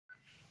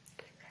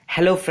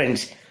Hello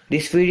friends,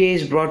 this video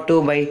is brought to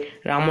you by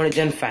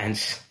Ramanujan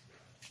fans.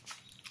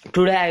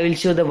 Today I will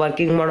show the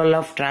working model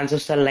of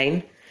transversal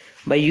line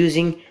by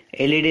using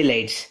LED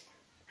lights.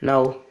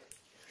 Now,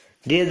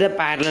 these are the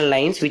parallel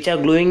lines which are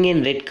glowing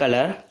in red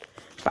color.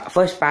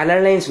 First,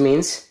 parallel lines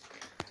means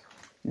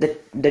the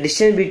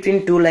distance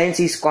between two lines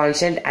is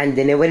constant and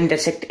they never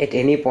intersect at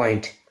any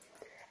point.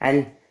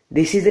 And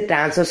this is the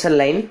transversal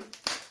line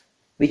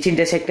which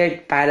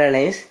intersected parallel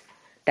lines.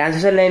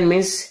 Transversal line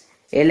means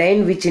a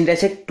line which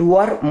intersects two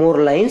or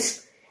more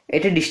lines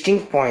at a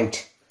distinct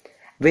point.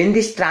 When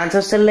this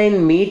transversal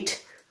line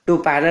meet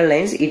two parallel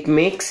lines, it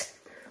makes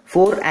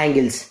four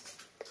angles.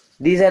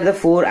 These are the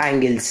four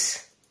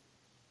angles.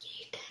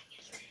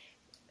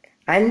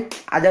 And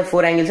other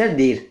four angles are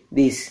there.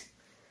 These.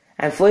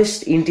 And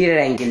first, interior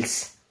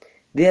angles.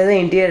 These are the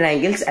interior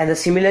angles, and the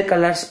similar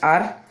colors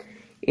are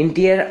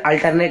interior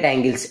alternate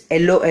angles.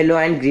 Yellow, yellow,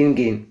 and green,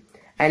 green.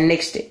 And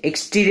next,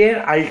 exterior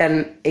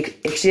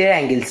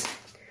angles.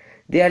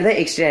 They are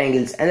the exterior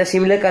angles, and the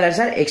similar colors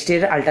are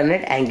exterior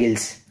alternate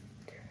angles.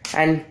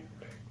 And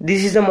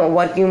this is the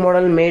working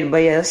model made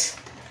by us.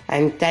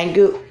 And thank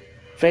you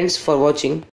friends for watching.